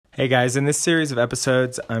Hey guys, in this series of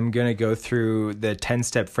episodes, I'm going to go through the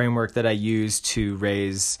 10-step framework that I use to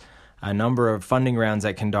raise a number of funding rounds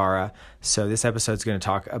at Kindara. So this episode is going to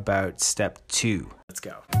talk about step 2. Let's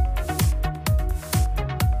go.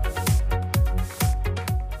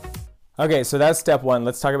 Okay, so that's step 1.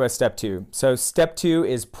 Let's talk about step 2. So step 2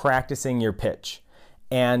 is practicing your pitch.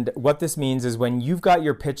 And what this means is when you've got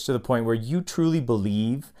your pitch to the point where you truly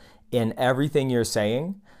believe in everything you're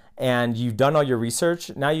saying, and you've done all your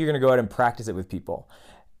research, now you're going to go out and practice it with people.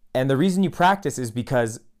 And the reason you practice is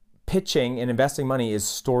because pitching and investing money is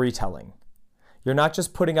storytelling. You're not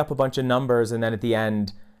just putting up a bunch of numbers and then at the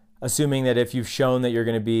end, assuming that if you've shown that you're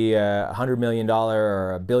going to be a $100 million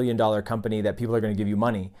or $1 billion company, that people are going to give you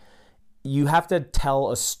money. You have to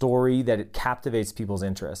tell a story that it captivates people's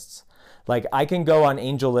interests. Like I can go on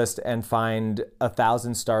AngelList and find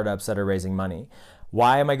 1,000 startups that are raising money.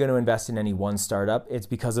 Why am I going to invest in any one startup? It's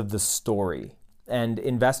because of the story. And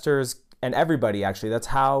investors and everybody, actually, that's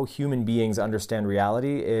how human beings understand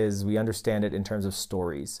reality, is we understand it in terms of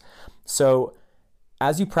stories. So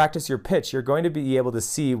as you practice your pitch, you're going to be able to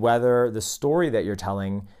see whether the story that you're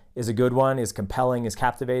telling is a good one, is compelling, is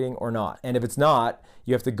captivating or not. And if it's not,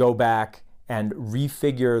 you have to go back and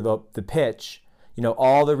refigure the pitch. You know,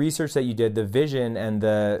 all the research that you did, the vision and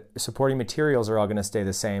the supporting materials are all going to stay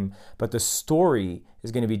the same, but the story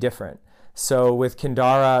is going to be different. So with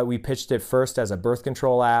Kindara, we pitched it first as a birth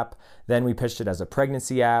control app, then we pitched it as a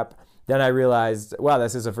pregnancy app. Then I realized, wow,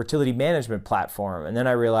 this is a fertility management platform. And then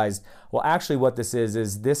I realized, well, actually what this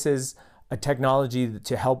is a technology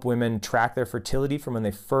to help women track their fertility from when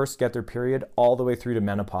they first get their period all the way through to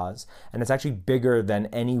menopause. And it's actually bigger than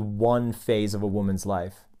any one phase of a woman's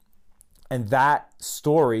life. And that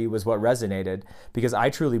story was what resonated because I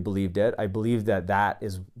truly believed it. I believed that that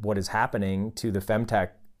is what is happening to the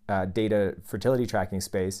femtech data fertility tracking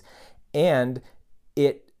space. And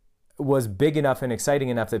it was big enough and exciting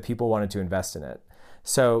enough that people wanted to invest in it.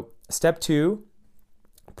 So step 2,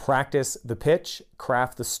 practice the pitch,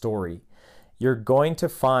 craft the story. You're going to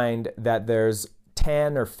find that there's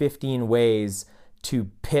 10 or 15 ways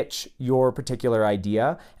to pitch your particular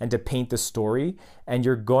idea and to paint the story. And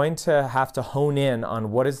you're going to have to hone in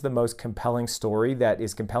on what is the most compelling story that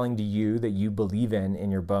is compelling to you, that you believe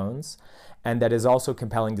in your bones, and that is also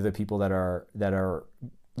compelling to the people that are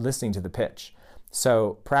listening to the pitch.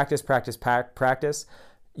 So practice, practice, practice.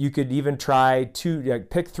 You could even try to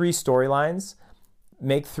pick 3 storylines,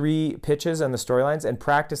 make 3 pitches on the storylines and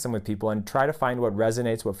practice them with people and try to find what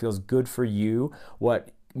resonates, what feels good for you,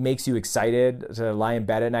 what makes you excited to lie in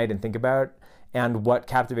bed at night and think about, and what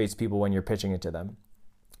captivates people when you're pitching it to them.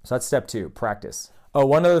 So that's step 2, practice. Oh,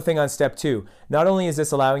 one other thing on step 2, not only is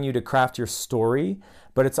this allowing you to craft your story,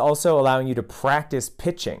 but it's also allowing you to practice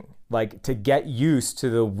pitching, like to get used to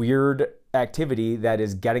the weird activity that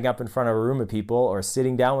is getting up in front of a room of people or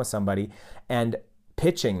sitting down with somebody and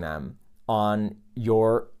pitching them on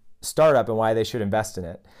your startup and why they should invest in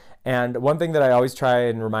it. And one thing that I always try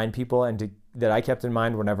and remind people that I kept in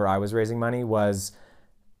mind whenever I was raising money was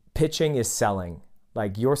pitching is selling.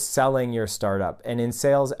 Like you're selling your startup. And in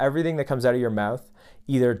sales, everything that comes out of your mouth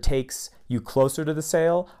either takes you closer to the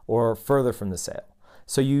sale or further from the sale.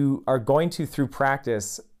 So you are going to, through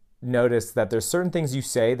practice, notice that there's certain things you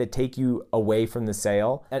say that take you away from the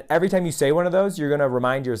sale. And every time you say one of those, you're going to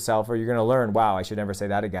remind yourself, or you're going to learn, wow, I should never say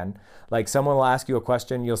that again. Like someone will ask you a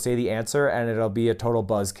question, you'll say the answer and it'll be a total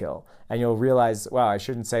buzzkill. And you'll realize, wow, I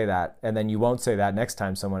shouldn't say that. And then you won't say that next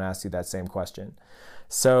time someone asks you that same question.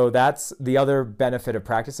 So that's the other benefit of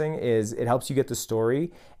practicing, is it helps you get the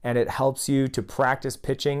story and it helps you to practice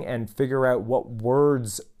pitching and figure out what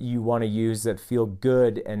words you want to use that feel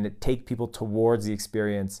good and take people towards the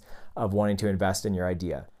experience of wanting to invest in your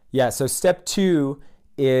idea. Yeah, so step 2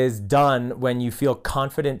 is done when you feel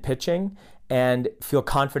confident pitching and feel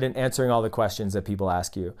confident answering all the questions that people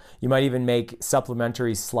ask you. You might even make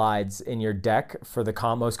supplementary slides in your deck for the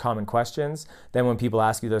most common questions. Then when people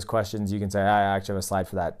ask you those questions, you can say, I actually have a slide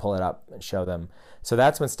for that, pull it up and show them. So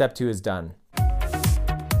that's when step 2 is done.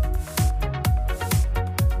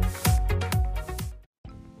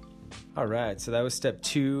 All right, so that was step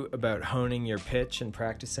 2 about honing your pitch and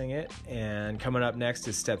practicing it. And coming up next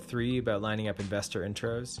is step 3 about lining up investor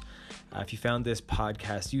intros. If you found this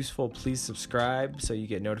podcast useful, please subscribe so you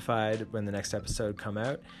get notified when the next episode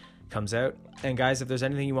comes out. And guys, if there's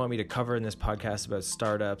anything you want me to cover in this podcast about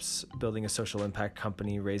startups, building a social impact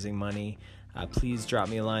company, raising money, please drop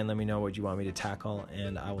me a line. Let me know what you want me to tackle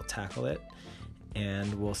and I will tackle it.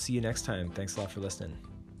 And we'll see you next time. Thanks a lot for listening.